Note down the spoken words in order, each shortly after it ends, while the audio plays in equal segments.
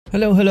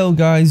Hello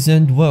guys,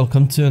 and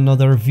welcome to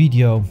another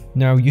video.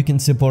 Now you can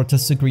support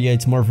us to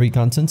create more free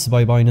contents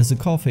by buying us a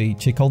coffee.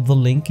 Check out the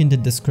link in the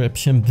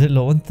description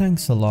below, and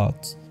thanks a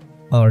lot.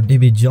 Are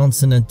Debbie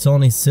Johnson and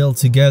Tony still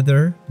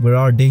together? Where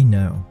are they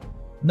now?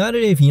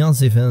 90 Day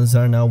Fiancé fans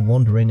are now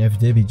wondering if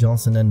Debbie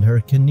Johnson and her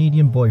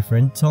Canadian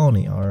boyfriend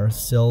Tony are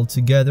still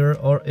together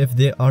or if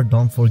they are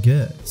done for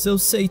good. So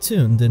stay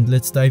tuned and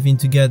let's dive in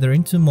together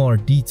into more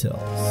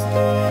details.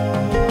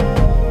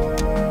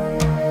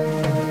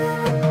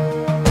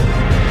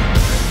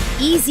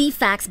 Easy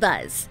Facts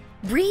Buzz.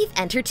 Breathe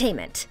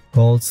Entertainment.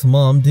 Colt's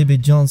mom, Debbie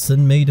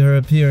Johnson, made her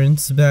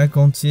appearance back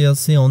on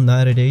TLC on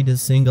 90 Day The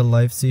Single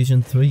Life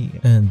Season 3,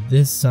 and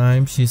this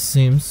time she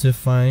seems to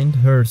find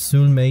her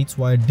soulmate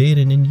while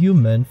dating a new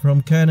man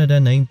from Canada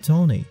named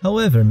Tony.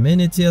 However,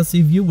 many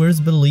TLC viewers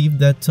believe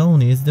that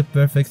Tony is the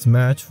perfect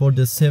match for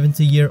the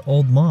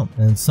 70-year-old mom,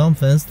 and some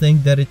fans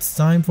think that it's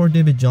time for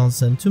Debbie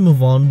Johnson to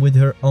move on with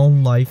her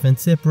own life and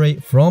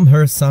separate from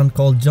her son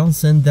Colt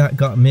Johnson that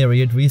got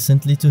married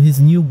recently to his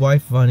new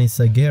wife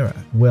Vanessa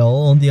Guerra. Well,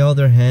 on the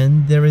other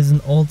hand, there is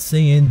an old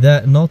saying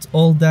that not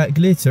all that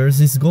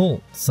glitters is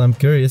gold. Some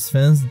curious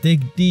fans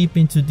dig deep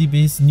into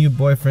Debbie's new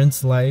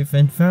boyfriend's life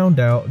and found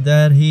out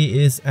that he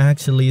is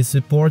actually a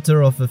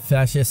supporter of a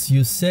fascist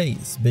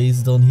Fiancé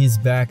based on his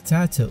back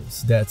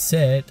tattoos that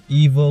said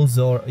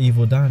Evos or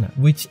Evodana,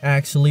 which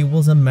actually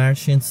was a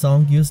Martian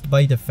song used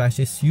by the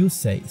fascist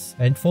Fiancé.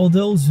 And for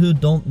those who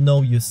don't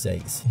know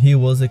Fiancé, he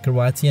was a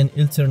Croatian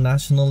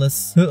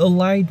internationalist who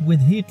allied with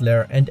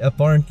Hitler and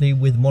apparently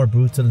with more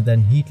brutal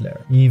than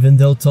Hitler. Even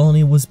though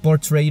Tony was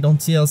portrayed on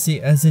TLC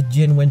as a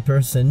genuine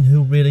person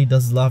who really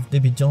does love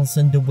Debbie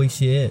Johnson the way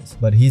she is,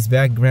 but his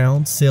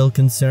background still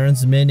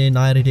concerns many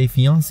 90 Day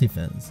Fiancé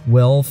fans.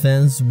 Well,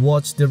 fans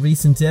watched the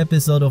recent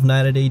episode of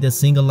 90 Day The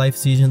Single Life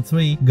Season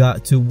 3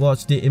 got to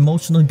watch the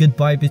emotional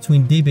goodbye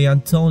between Debbie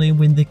and Tony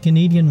when the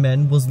Canadian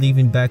man was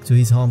leaving back to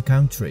his home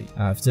country.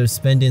 After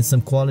spending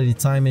some quality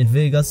time in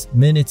Vegas,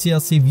 many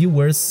TLC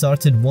viewers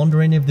started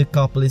wondering if the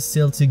couple is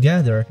still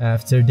together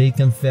after they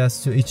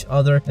confessed to each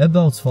other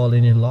about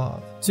falling in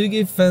love. To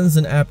give fans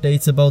an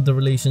update about the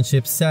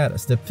relationship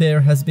status, the pair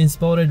has been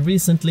spotted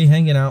recently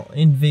hanging out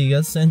in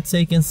Vegas and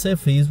taking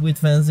selfies with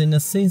fans in a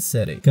Sin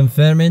City,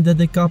 confirming that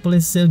the couple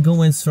is still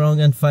going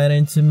strong and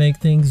fighting to make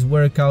things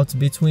work out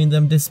between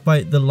them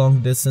despite the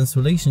long-distance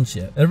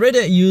relationship. A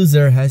Reddit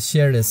user has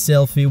shared a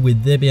selfie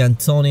with Debbie and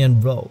Tony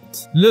and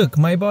wrote, "Look,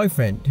 my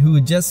boyfriend,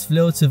 who just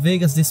flew to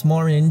Vegas this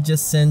morning,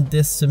 just sent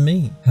this to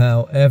me."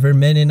 However,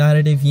 many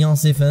 90 Day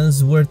Fiancé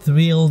fans were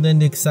thrilled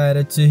and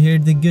excited to hear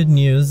the good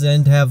news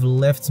and have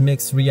left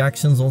mixed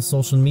reactions on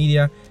social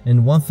media,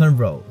 and one fan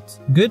wrote,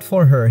 "Good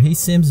for her, he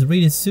seems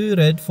really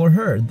suited for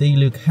her, they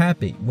look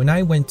happy. When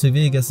I went to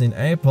Vegas in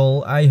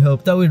April, I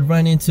hoped I would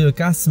run into a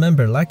cast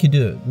member like you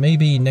do,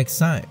 maybe next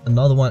time."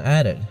 Another one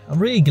added, "I'm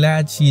really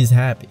glad she is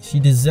happy, she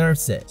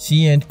deserves it.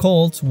 She and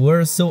Colt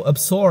were so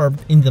absorbed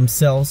in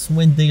themselves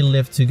when they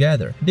lived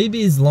together.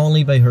 Debbie is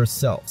lonely by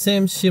herself.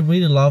 Seems she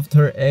really loved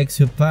her ex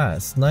who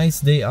passed. Nice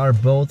they are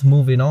both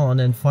moving on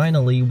and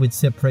finally with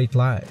separate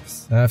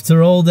lives."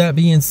 After all that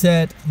being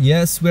said,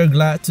 yes, we're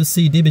glad to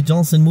see Debbie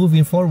Johnson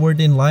moving forward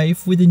in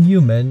life with a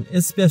new man,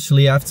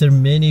 especially after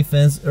many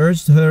fans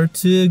urged her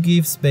to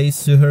give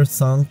space to her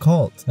son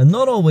Colt and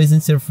not always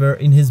interfere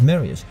in his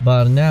marriage.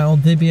 But now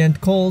Debbie and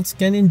Colt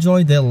can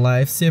enjoy their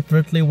life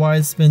separately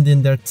while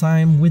spending their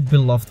time with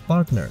beloved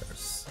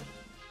partners.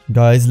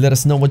 Guys, let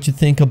us know what you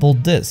think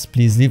about this.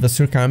 Please leave us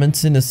your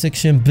comments in the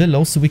section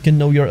below so we can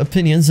know your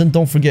opinions, and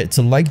don't forget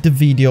to like the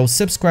video,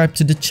 subscribe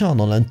to the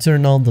channel and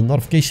turn on the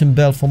notification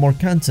bell for more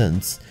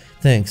content.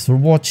 Thanks for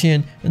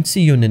watching and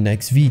see you in the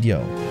next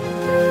video.